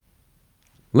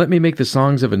Let me make the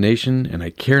songs of a nation, and I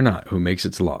care not who makes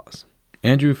its laws.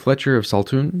 Andrew Fletcher of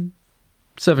Saltoun,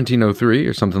 1703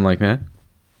 or something like that.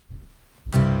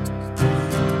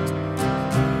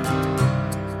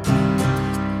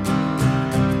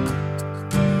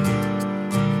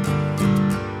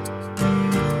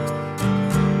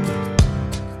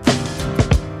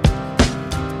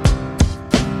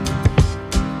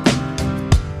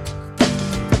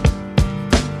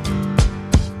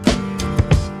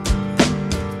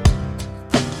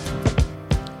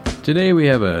 Today we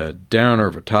have a downer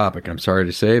of a topic, I'm sorry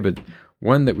to say, but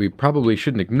one that we probably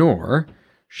shouldn't ignore.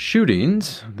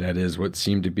 Shootings, that is what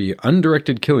seem to be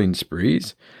undirected killing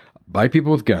sprees by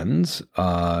people with guns,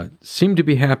 seem to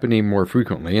be happening more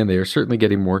frequently, and they are certainly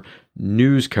getting more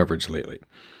news coverage lately.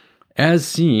 As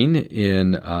seen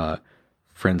in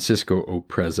Francisco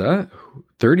Opreza,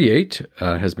 38,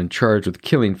 has been charged with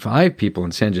killing 5 people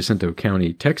in San Jacinto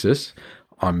County, Texas,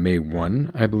 on May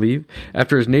 1, I believe,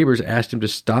 after his neighbors asked him to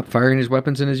stop firing his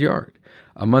weapons in his yard.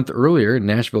 A month earlier, in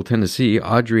Nashville, Tennessee,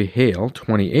 Audrey Hale,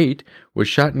 28, was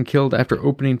shot and killed after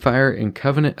opening fire in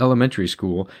Covenant Elementary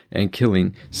School and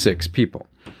killing 6 people.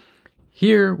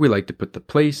 Here, we like to put the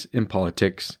place in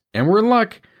politics, and we're in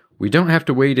luck. We don't have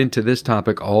to wade into this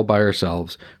topic all by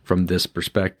ourselves from this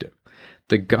perspective.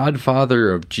 The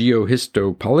godfather of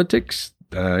geohistopolitics,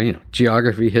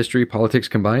 geography, history, politics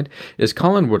combined, is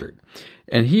Colin Woodard.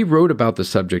 And he wrote about the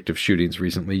subject of shootings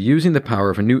recently using the power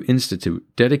of a new institute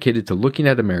dedicated to looking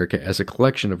at America as a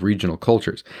collection of regional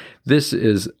cultures. This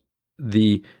is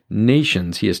the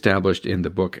nations he established in the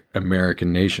book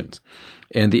American Nations.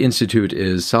 And the institute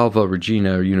is Salve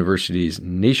Regina University's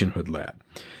Nationhood Lab.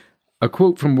 A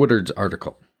quote from Woodard's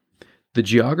article. The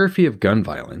geography of gun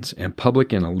violence and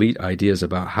public and elite ideas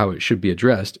about how it should be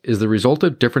addressed is the result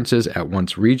of differences at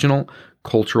once regional,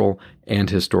 cultural, and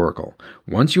historical.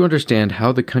 Once you understand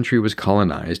how the country was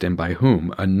colonized and by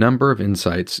whom, a number of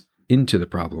insights into the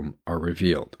problem are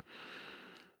revealed.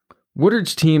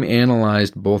 Woodard's team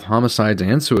analyzed both homicides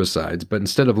and suicides, but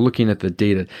instead of looking at the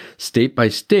data state by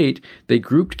state, they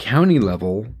grouped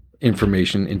county-level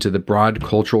information into the broad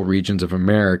cultural regions of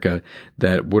America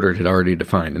that Woodard had already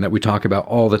defined and that we talk about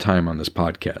all the time on this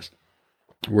podcast.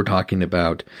 We're talking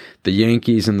about the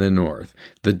Yankees in the North,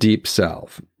 the Deep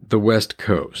South, the West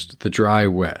Coast, the Dry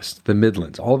West, the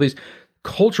Midlands, all these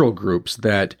cultural groups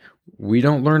that we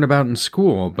don't learn about in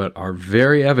school, but are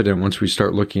very evident once we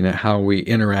start looking at how we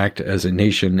interact as a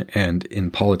nation and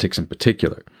in politics in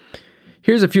particular.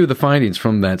 Here's a few of the findings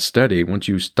from that study. Once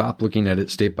you stop looking at it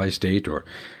state by state, or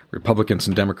Republicans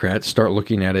and Democrats start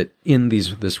looking at it in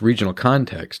this regional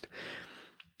context,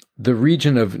 the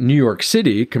region of New York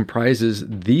City comprises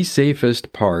the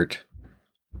safest part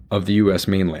of the U.S.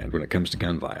 mainland when it comes to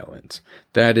gun violence.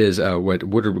 That is what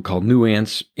Woodard would call New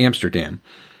Amsterdam,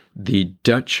 the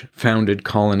Dutch-founded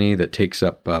colony that takes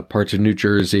up parts of New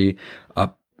Jersey,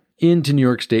 up into New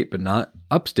York State, but not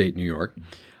upstate New York.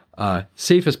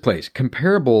 Safest place,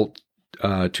 comparable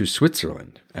to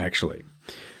Switzerland, actually.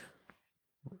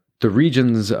 The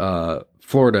regions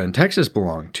Florida and Texas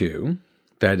belong to,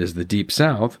 that is the Deep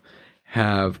South,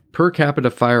 have per capita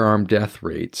firearm death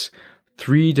rates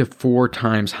 3 to 4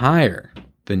 times higher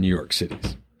than New York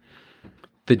City's.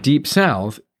 The Deep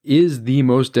South is the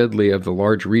most deadly of the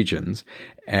large regions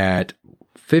at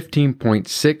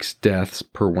 15.6 deaths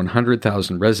per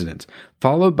 100,000 residents,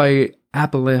 followed by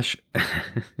Appalachia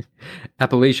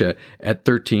at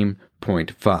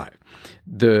 13.5.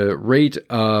 The rate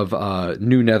of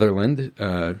New Netherland,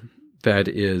 that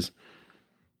is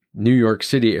New York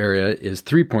City area, is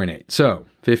 3.8. So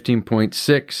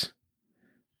 15.6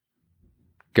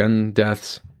 gun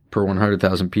deaths per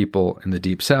 100,000 people in the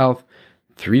Deep South,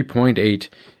 3.8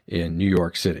 in New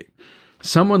York City.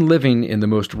 Someone living in the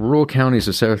most rural counties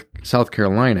of South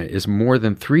Carolina is more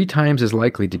than 3 times as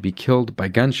likely to be killed by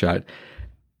gunshot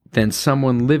than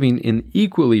someone living in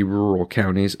equally rural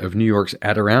counties of New York's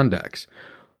Adirondacks,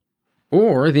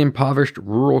 or the impoverished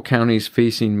rural counties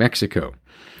facing Mexico.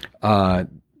 That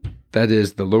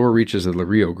is the lower reaches of the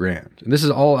Rio Grande. And this is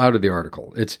all out of the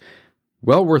article. It's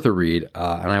well worth a read,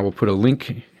 and I will put a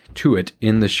link to it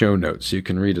in the show notes so you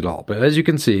can read it all. But as you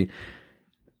can see,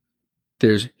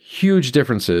 there's huge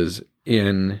differences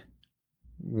in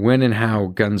when and how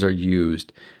guns are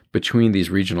used between these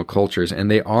regional cultures,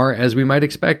 and they are, as we might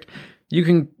expect, you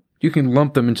can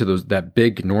lump them into that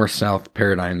big north-south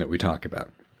paradigm that we talk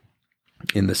about.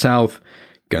 In the South,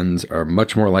 guns are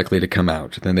much more likely to come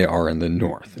out than they are in the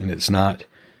North, and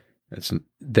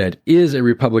that is a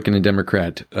Republican and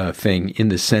Democrat thing in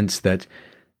the sense that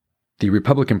the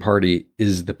Republican Party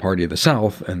is the party of the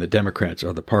South and the Democrats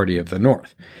are the party of the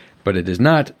North. But it is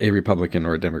not a Republican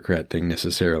or a Democrat thing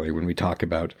necessarily when we talk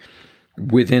about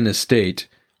within a state.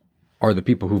 Are the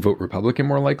people who vote Republican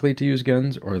more likely to use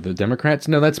guns or the Democrats?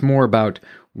 No, that's more about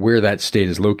where that state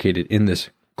is located in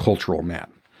this cultural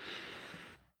map.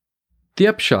 The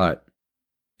upshot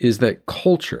is that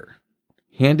culture,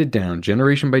 handed down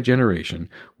generation by generation,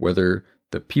 whether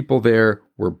the people there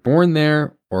were born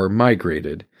there or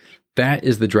migrated, that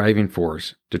is the driving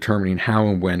force determining how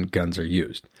and when guns are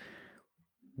used.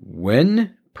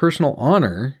 When personal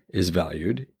honor is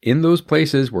valued in those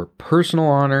places where personal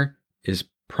honor is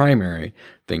primary,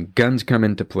 then guns come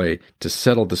into play to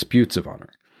settle disputes of honor.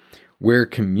 Where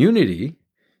community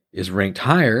is ranked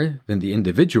higher than the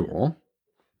individual,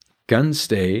 guns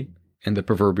stay in the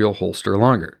proverbial holster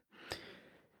longer.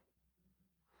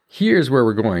 Here's where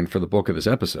we're going for the bulk of this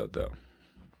episode, though.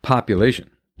 Population.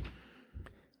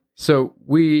 So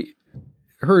we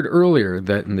heard earlier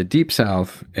that in the Deep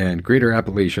South and Greater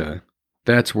Appalachia,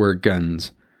 that's where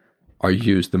guns are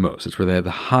used the most. It's where they have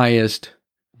the highest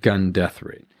gun death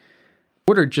rate.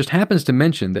 Woodard just happens to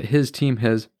mention that his team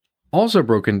has also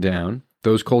broken down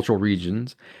those cultural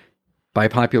regions by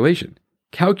population,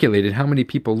 calculated how many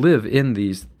people live in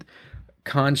these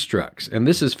constructs. And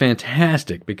this is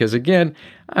fantastic because, again,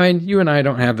 I mean, you and I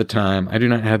don't have the time. I do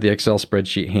not have the Excel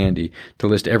spreadsheet handy to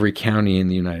list every county in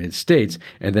the United States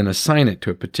and then assign it to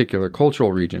a particular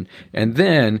cultural region. And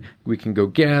then we can go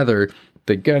gather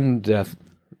the gun death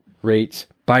rates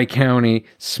by county,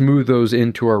 smooth those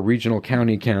into our regional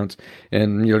county counts,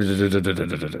 and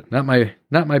not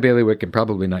my bailiwick and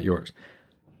probably not yours.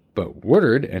 But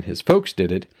Woodard and his folks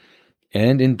did it,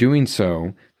 and in doing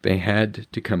so, they had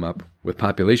to come up with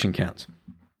population counts.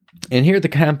 And here at the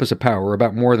Compass of Power, we're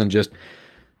about more than just,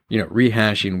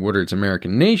 rehashing Woodard's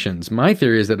American nations. My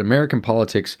theory is that American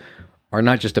politics are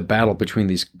not just a battle between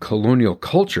these colonial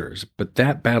cultures, but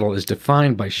that battle is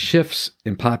defined by shifts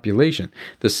in population.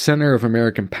 The center of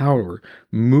American power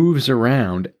moves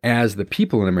around as the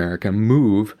people in America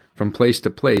move from place to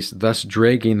place, thus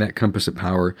dragging that compass of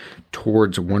power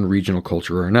towards one regional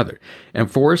culture or another.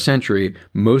 And for a century,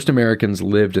 most Americans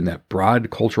lived in that broad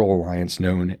cultural alliance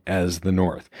known as the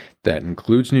North. That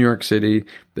includes New York City,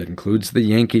 that includes the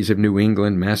Yankees of New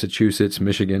England, Massachusetts,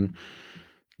 Michigan,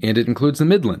 and it includes the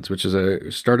Midlands, which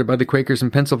is started by the Quakers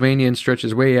in Pennsylvania and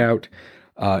stretches way out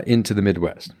into the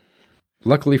Midwest.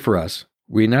 Luckily for us,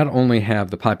 we not only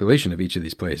have the population of each of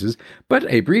these places, but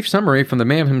a brief summary from the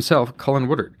man himself, Cullen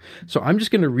Woodard. So I'm just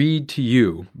going to read to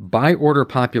you, by order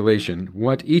population,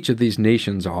 what each of these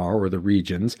nations are, or the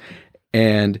regions,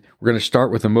 and we're going to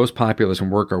start with the most populous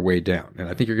and work our way down. And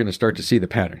I think you're going to start to see the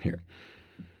pattern here.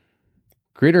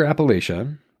 Greater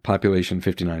Appalachia, population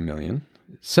 59 million.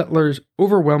 Settlers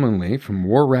overwhelmingly from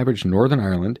war-ravaged Northern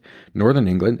Ireland, Northern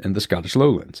England, and the Scottish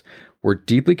lowlands were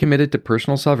deeply committed to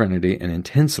personal sovereignty and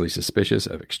intensely suspicious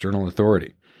of external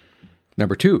authority.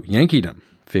 Number 2, Yankeedom,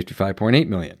 55.8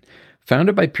 million.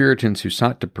 Founded by Puritans who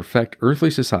sought to perfect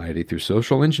earthly society through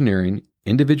social engineering,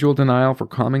 individual denial for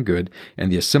common good,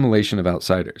 and the assimilation of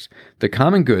outsiders. The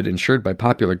common good ensured by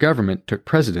popular government took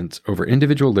precedence over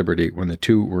individual liberty when the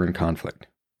two were in conflict.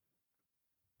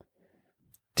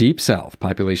 Deep South,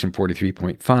 population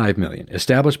 43.5 million,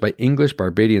 established by English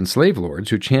Barbadian slave lords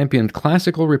who championed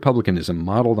classical republicanism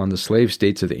modeled on the slave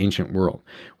states of the ancient world,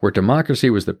 where democracy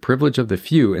was the privilege of the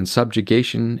few and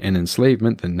subjugation and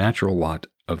enslavement the natural lot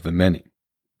of the many.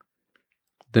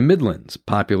 The Midlands,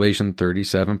 population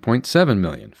 37.7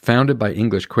 million, founded by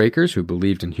English Quakers who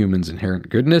believed in humans' inherent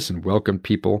goodness and welcomed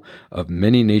people of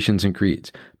many nations and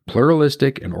creeds.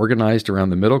 Pluralistic and organized around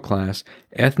the middle class,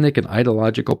 ethnic and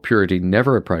ideological purity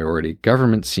never a priority,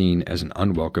 government seen as an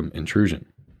unwelcome intrusion.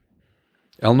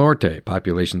 El Norte,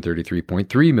 population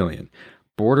 33.3 million,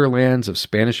 borderlands of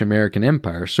Spanish-American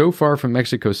Empire so far from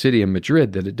Mexico City and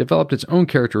Madrid that it developed its own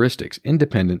characteristics,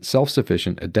 independent,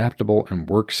 self-sufficient, adaptable, and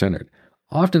work-centered.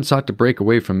 Often sought to break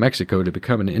away from Mexico to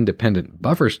become an independent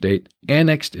buffer state,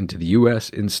 annexed into the U.S.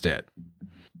 instead.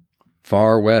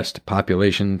 Far West,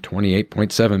 population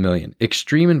 28.7 million.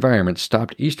 Extreme environments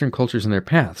stopped Eastern cultures in their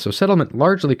path, so settlement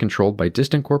largely controlled by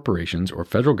distant corporations or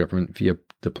federal government via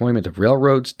deployment of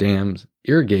railroads, dams,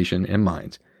 irrigation, and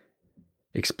mines.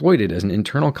 Exploited as an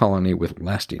internal colony with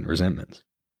lasting resentments.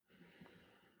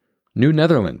 New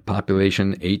Netherland,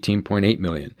 population 18.8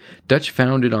 million. Dutch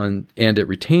founded on, and it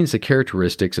retains the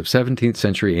characteristics of 17th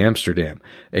century Amsterdam,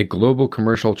 a global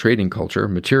commercial trading culture,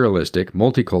 materialistic,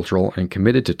 multicultural, and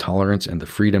committed to tolerance and the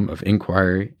freedom of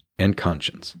inquiry and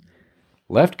conscience.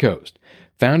 Left Coast,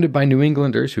 founded by New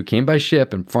Englanders who came by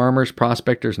ship and farmers,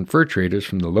 prospectors, and fur traders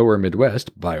from the lower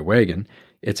Midwest by wagon.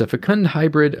 It's a fecund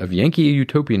hybrid of Yankee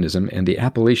utopianism and the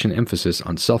Appalachian emphasis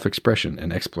on self-expression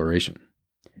and exploration.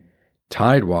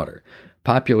 Tidewater,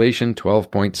 population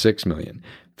 12.6 million,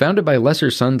 founded by lesser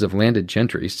sons of landed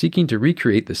gentry seeking to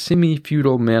recreate the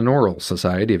semi-feudal manorial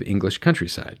society of English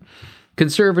countryside.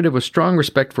 Conservative with strong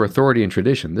respect for authority and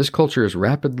tradition, this culture is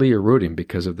rapidly eroding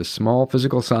because of the small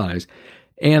physical size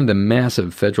and the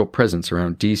massive federal presence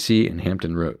around D.C. and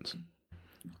Hampton Roads.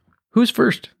 Who's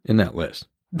first in that list?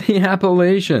 The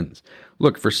Appalachians.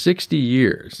 Look, for 60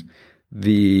 years,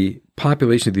 the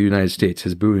population of the United States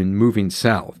has been moving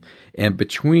south. And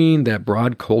between that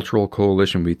broad cultural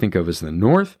coalition we think of as the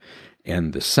North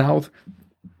and the South,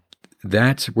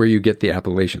 that's where you get the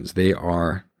Appalachians. They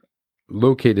are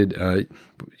located,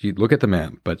 you look at the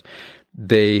map, but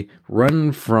they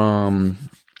run from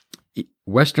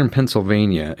western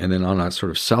Pennsylvania and then on a sort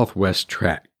of southwest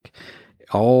track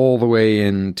all the way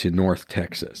into North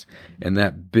Texas. And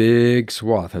that big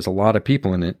swath has a lot of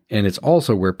people in it, and it's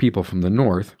also where people from the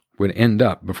North would end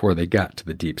up before they got to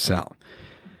the Deep South.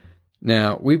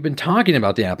 Now, we've been talking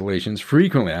about the Appalachians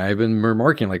frequently. I've been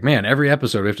remarking like, man, every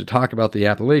episode we have to talk about the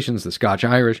Appalachians, the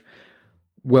Scotch-Irish.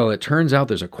 Well, it turns out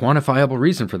there's a quantifiable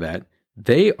reason for that.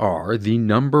 They are the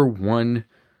number one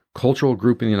cultural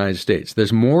group in the United States.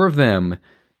 There's more of them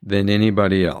than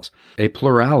anybody else. A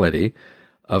plurality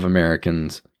of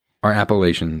Americans are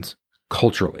Appalachians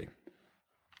culturally.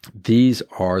 These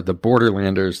are the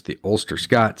Borderlanders, the Ulster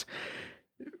Scots.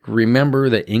 Remember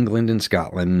that England and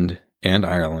Scotland and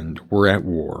Ireland were at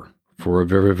war for a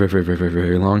very, very, very, very,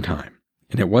 very long time.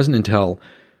 And it wasn't until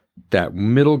that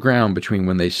middle ground between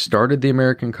when they started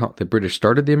the British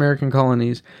started the American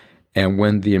colonies and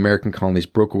when the American colonies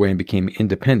broke away and became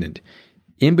independent.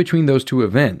 In between those two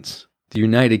events, the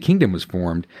United Kingdom was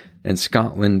formed and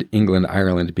Scotland, England,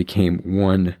 Ireland became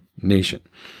one nation.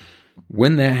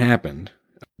 When that happened,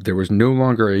 there was no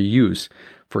longer a use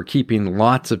for keeping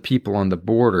lots of people on the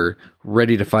border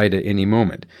ready to fight at any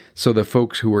moment. So the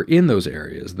folks who were in those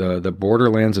areas, the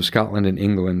borderlands of Scotland and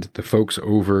England, the folks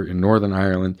over in Northern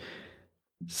Ireland,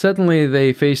 suddenly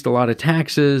they faced a lot of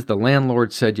taxes. The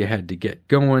landlord said you had to get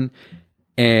going,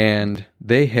 and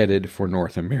they headed for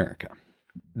North America.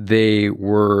 They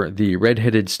were the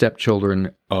red-headed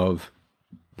stepchildren of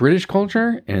British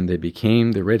culture, and they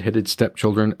became the red-headed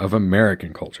stepchildren of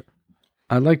American culture.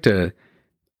 I'd like to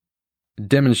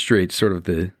demonstrate sort of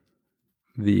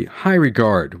the high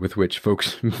regard with which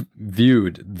folks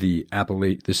viewed the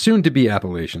soon-to-be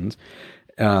Appalachians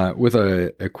with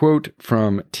a quote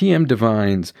from T.M.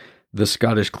 Devine's The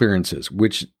Scottish Clearances,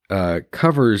 which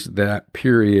covers that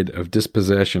period of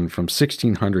dispossession from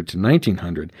 1600 to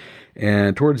 1900.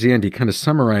 And towards the end, he kind of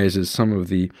summarizes some of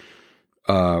the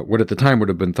what at the time would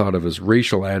have been thought of as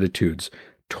racial attitudes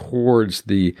towards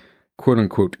the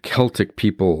quote-unquote Celtic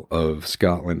people of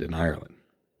Scotland and Ireland.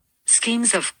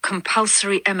 Schemes of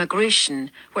compulsory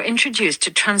emigration were introduced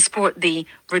to transport the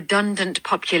redundant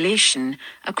population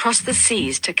across the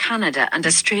seas to Canada and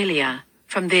Australia,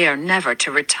 from there never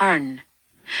to return.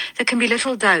 There can be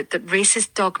little doubt that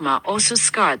racist dogma also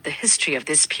scarred the history of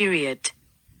this period.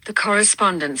 The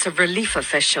correspondence of relief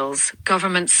officials,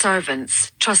 government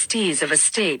servants, trustees of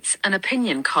estates, and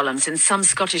opinion columns in some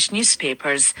Scottish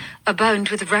newspapers abound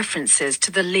with references to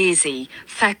the lazy,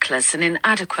 feckless, and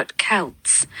inadequate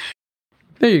Celts.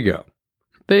 There you go.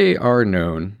 They are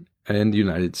known in the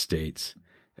United States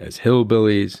as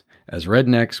hillbillies, as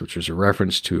rednecks, which is a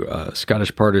reference to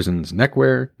Scottish partisans'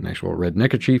 neckwear, an actual red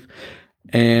neckerchief,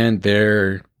 and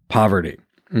their poverty.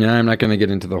 Now, I'm not going to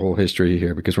get into the whole history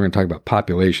here because we're going to talk about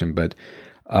population, but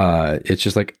it's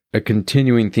just like a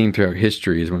continuing theme throughout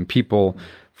history is when people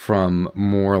from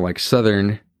more like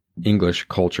Southern English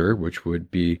culture, which would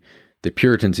be the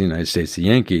Puritans in the United States, the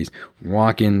Yankees,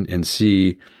 walk in and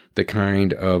see the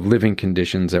kind of living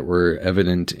conditions that were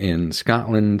evident in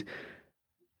Scotland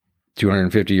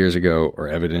 250 years ago or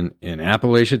evident in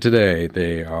Appalachia today,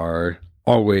 they are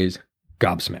always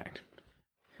gobsmacked.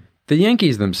 The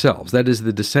Yankees themselves, that is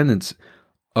the descendants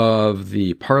of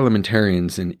the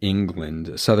parliamentarians in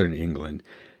England, southern England,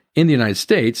 in the United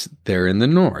States, they're in the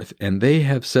North, and they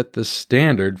have set the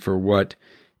standard for what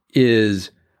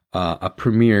is a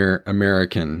premier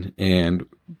American and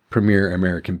premier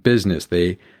American business.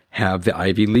 They have the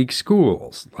Ivy League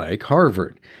schools like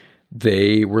Harvard.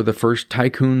 They were the first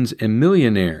tycoons and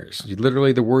millionaires.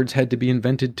 Literally, the words had to be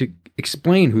invented to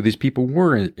explain who these people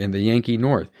were in the Yankee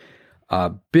North.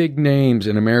 Big names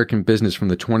in American business from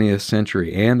the 20th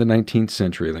century and the 19th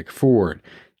century, like Ford,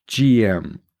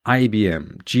 GM,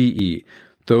 IBM, GE.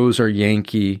 Those are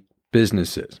Yankee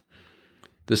businesses.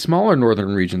 The smaller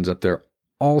northern regions up there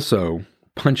also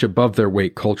punch above their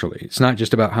weight culturally. It's not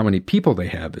just about how many people they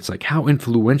have. It's like, how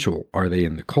influential are they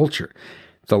in the culture?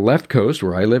 The left coast,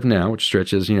 where I live now, which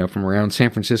stretches, from around San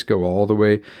Francisco all the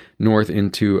way north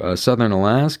into southern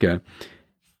Alaska,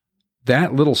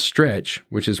 that little stretch,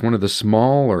 which is one of the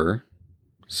smaller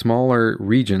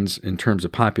regions in terms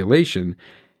of population,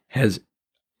 has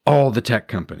all the tech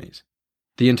companies.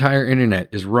 The entire internet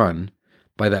is run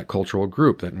by that cultural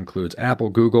group. That includes Apple,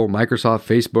 Google, Microsoft,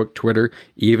 Facebook, Twitter.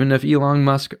 Even if Elon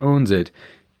Musk owns it,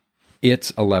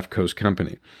 it's a left coast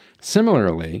company.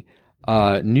 Similarly,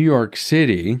 New York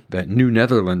City, that New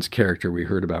Netherlands character we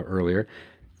heard about earlier,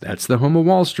 that's the home of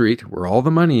Wall Street, where all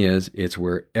the money is. It's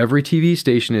where every TV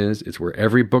station is. It's where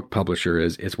every book publisher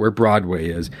is. It's where Broadway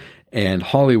is. And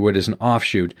Hollywood is an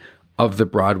offshoot of the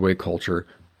Broadway culture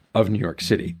of New York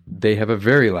City. They have a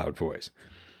very loud voice.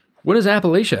 What does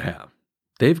Appalachia have?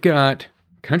 They've got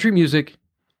country music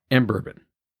and bourbon.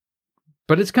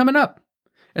 But it's coming up.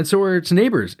 And so are its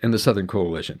neighbors in the Southern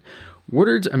Coalition.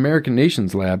 Woodard's American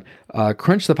Nations Lab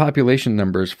crunched the population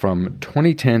numbers from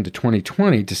 2010 to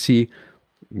 2020 to see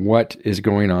what is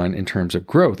going on in terms of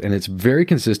growth. And it's very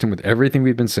consistent with everything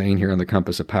we've been saying here on the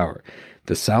Compass of Power.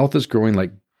 The South is growing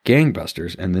like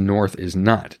gangbusters, and the North is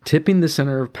not, tipping the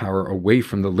center of power away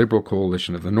from the liberal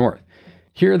coalition of the North.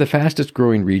 Here are the fastest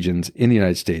growing regions in the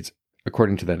United States,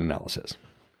 according to that analysis.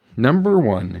 Number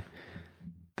 1,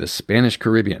 the Spanish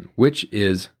Caribbean, which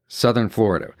is Southern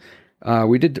Florida.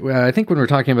 I think when we're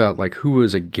talking about like who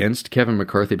was against Kevin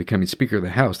McCarthy becoming Speaker of the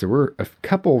House, there were a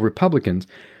couple Republicans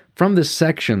from this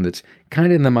section that's kind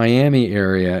of in the Miami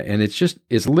area, and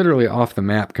it's literally off the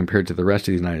map compared to the rest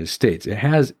of the United States. It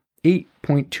has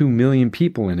 8.2 million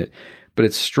people in it, but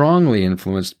it's strongly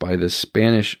influenced by the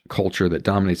Spanish culture that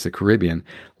dominates the Caribbean,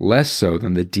 less so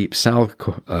than the Deep South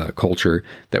culture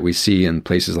that we see in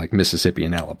places like Mississippi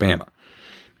and Alabama.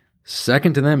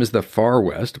 Second to them is the Far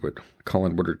West, what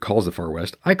Colin Woodard calls the Far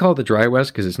West. I call it the Dry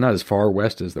West because it's not as far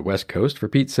west as the West Coast, for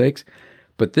Pete's sakes.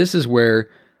 But this is where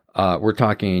we're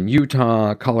talking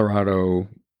Utah, Colorado,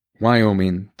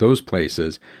 Wyoming, those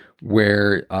places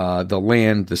where the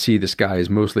land, the sea, the sky is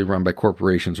mostly run by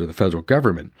corporations or the federal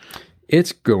government.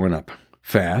 It's going up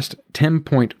fast,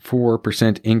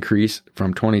 10.4% increase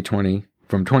from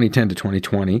 2010 to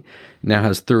 2020, now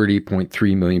has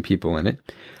 30.3 million people in it.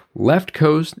 Left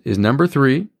coast is number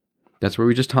 3. That's where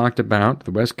we just talked about,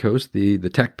 the West Coast, the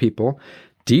tech people.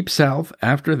 Deep South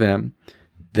after them,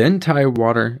 then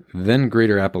Tidewater, then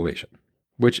Greater Appalachia,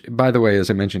 which, by the way, as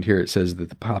I mentioned here, it says that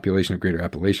the population of Greater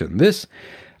Appalachia in this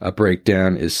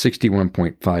breakdown is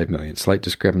 61.5 million, slight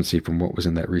discrepancy from what was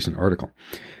in that recent article.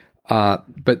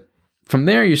 But from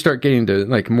there, you start getting to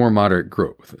like more moderate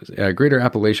growth. Greater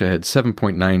Appalachia had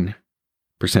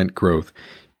 7.9% growth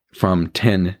from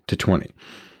 10 to 20.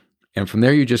 And from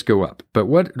there, you just go up. But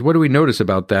what do we notice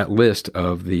about that list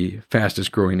of the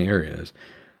fastest growing areas?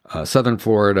 Southern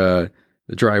Florida,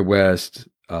 the Dry West,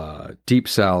 Deep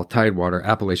South, Tidewater,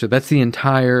 Appalachia. That's the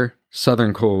entire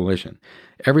Southern Coalition.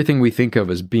 Everything we think of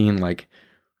as being like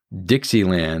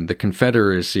Dixieland, the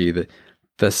Confederacy,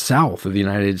 the South of the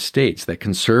United States, that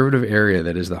conservative area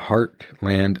that is the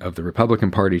heartland of the Republican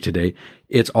Party today,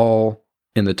 it's all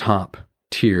in the top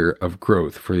tier of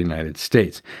growth for the United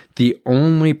States. The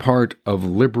only part of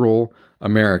liberal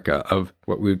America, of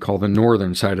what we would call the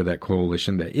northern side of that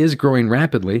coalition, that is growing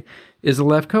rapidly is the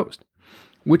left coast,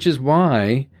 which is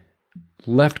why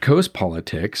left coast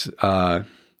politics,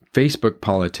 Facebook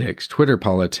politics, Twitter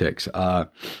politics,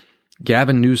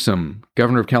 Gavin Newsom,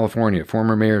 governor of California,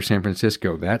 former mayor of San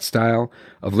Francisco, that style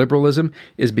of liberalism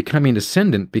is becoming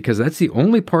ascendant because that's the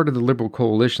only part of the liberal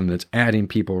coalition that's adding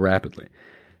people rapidly.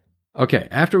 Okay,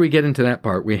 after we get into that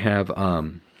part, we have,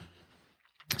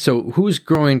 so who's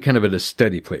growing kind of at a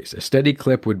steady place? A steady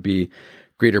clip would be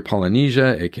Greater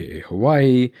Polynesia, aka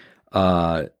Hawaii,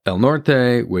 El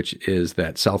Norte, which is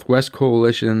that Southwest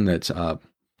coalition that's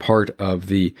part of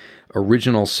the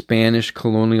original Spanish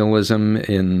colonialism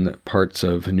in parts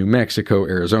of New Mexico,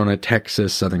 Arizona,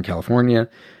 Texas, Southern California.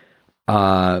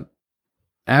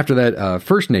 After that,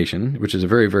 First Nation, which is a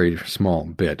very, very small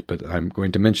bit, but I'm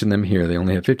going to mention them here. They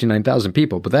only have 59,000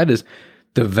 people, but that is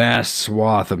the vast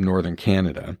swath of northern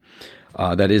Canada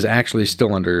that is actually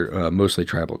still under mostly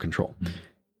tribal control.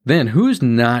 Then who's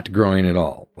not growing at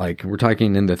all? Like we're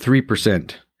talking in the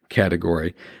 3%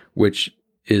 category, which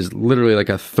is literally like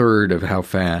a third of how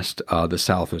fast the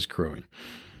South is growing.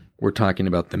 We're talking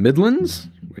about the Midlands,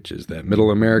 which is that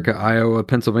Middle America, Iowa,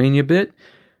 Pennsylvania bit.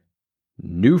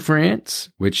 New France,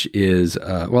 which is,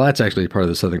 well, that's actually part of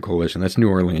the Southern Coalition. That's New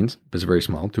Orleans, but it's very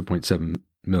small, 2.7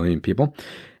 million people.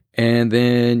 And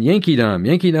then Yankeedom.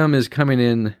 Yankeedom is coming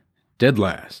in dead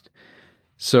last.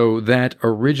 So that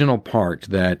original part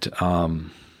that, what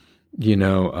do we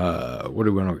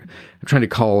want to, I'm trying to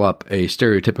call up a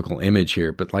stereotypical image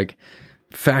here, but like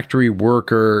factory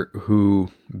worker who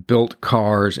built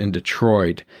cars in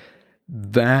Detroit,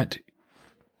 that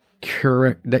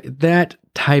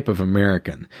type of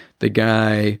American, the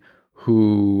guy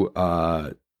who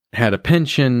had a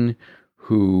pension,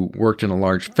 who worked in a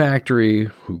large factory,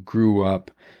 who grew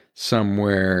up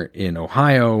somewhere in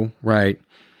Ohio, right?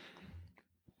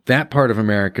 That part of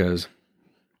America is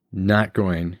not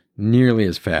going nearly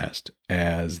as fast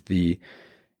as the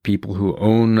people who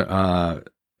own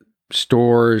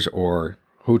stores or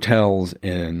hotels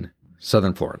in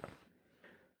Southern Florida.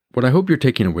 What I hope you're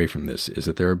taking away from this is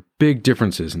that there are big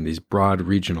differences in these broad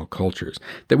regional cultures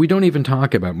that we don't even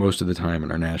talk about most of the time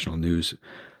in our national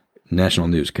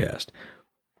newscast.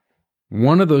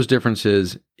 One of those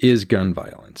differences is gun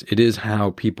violence. It is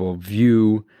how people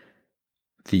view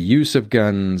the use of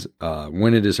guns,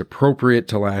 when it is appropriate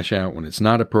to lash out, when it's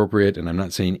not appropriate. And I'm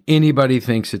not saying anybody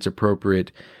thinks it's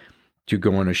appropriate to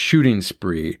go on a shooting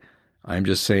spree. I'm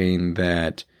just saying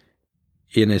that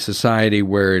in a society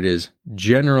where it is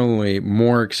generally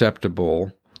more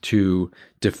acceptable to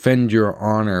defend your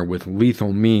honor with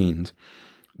lethal means,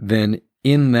 then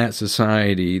in that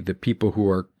society, the people who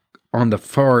are on the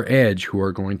far edge who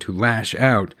are going to lash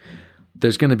out,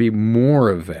 there's going to be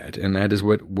more of that. And that is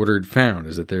what Woodard found,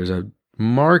 is that there's a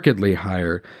markedly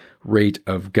higher rate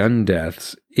of gun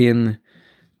deaths in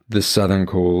the Southern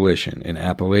Coalition, in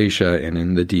Appalachia, and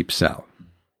in the Deep South.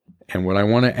 And what I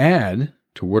want to add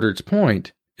to Woodard's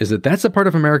point is that that's the part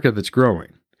of America that's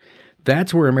growing.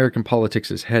 That's where American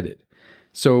politics is headed.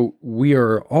 So we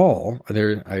are all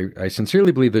there. I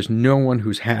sincerely believe there's no one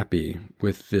who's happy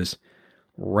with this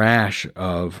rash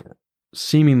of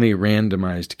seemingly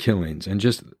randomized killings and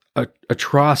just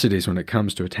atrocities when it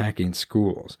comes to attacking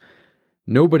schools.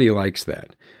 Nobody likes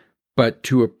that. But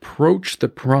to approach the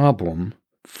problem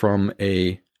from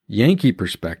a Yankee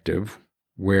perspective,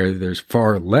 where there's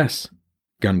far less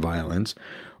gun violence,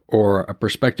 or a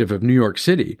perspective of New York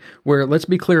City, where, let's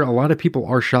be clear, a lot of people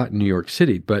are shot in New York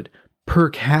City, but per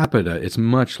capita, it's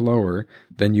much lower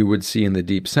than you would see in the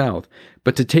Deep South.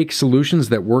 But to take solutions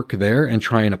that work there and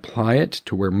try and apply it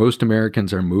to where most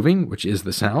Americans are moving, which is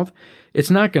the South, it's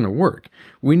not going to work.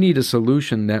 We need a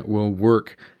solution that will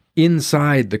work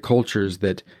inside the cultures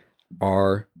that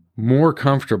are more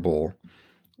comfortable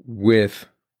with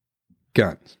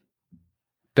guns.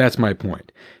 That's my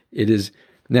point. It is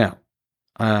now.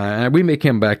 We may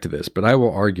come back to this, but I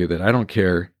will argue that I don't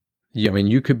care. I mean,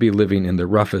 you could be living in the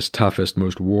roughest, toughest,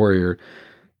 most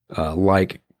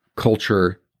warrior-like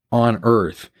culture on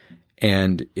Earth,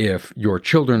 and if your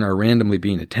children are randomly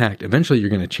being attacked, eventually you're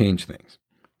going to change things.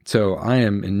 So I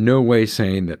am in no way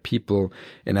saying that people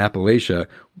in Appalachia,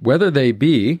 whether they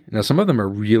be, now some of them are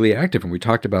really active, and we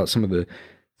talked about some of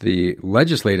the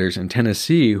legislators in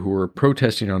Tennessee who were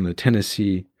protesting on the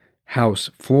Tennessee House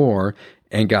floor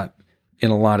and got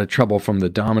in a lot of trouble from the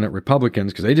dominant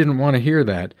Republicans because they didn't want to hear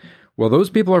that. Well, those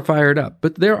people are fired up.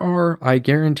 But there are, I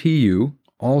guarantee you,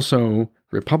 also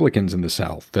Republicans in the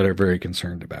South that are very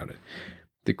concerned about it.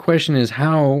 The question is,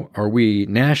 how are we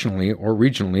nationally or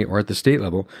regionally or at the state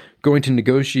level going to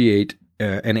negotiate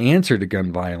an answer to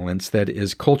gun violence that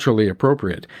is culturally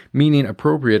appropriate, meaning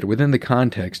appropriate within the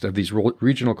context of these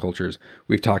regional cultures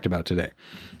we've talked about today?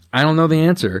 I don't know the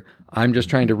answer. I'm just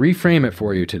trying to reframe it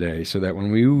for you today so that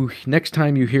when next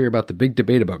time you hear about the big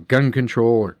debate about gun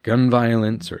control or gun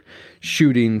violence or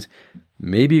shootings,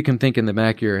 maybe you can think in the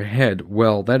back of your head,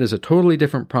 well, that is a totally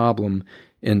different problem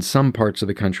in some parts of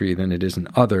the country than it is in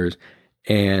others.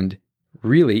 And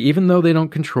really, even though they don't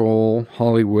control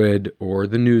Hollywood or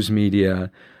the news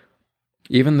media,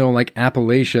 even though like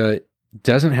Appalachia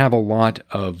doesn't have a lot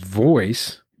of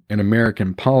voice in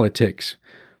American politics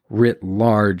writ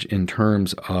large in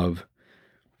terms of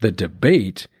the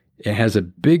debate, it has a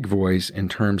big voice in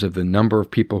terms of the number of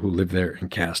people who live there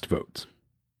and cast votes.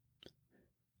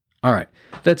 All right,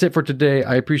 that's it for today.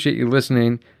 I appreciate you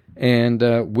listening, and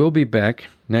we'll be back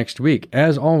next week.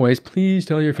 As always, please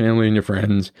tell your family and your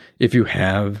friends, if you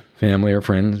have family or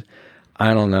friends.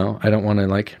 I don't know. I don't want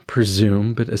to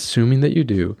presume, but assuming that you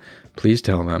do, please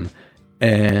tell them.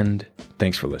 And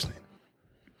thanks for listening.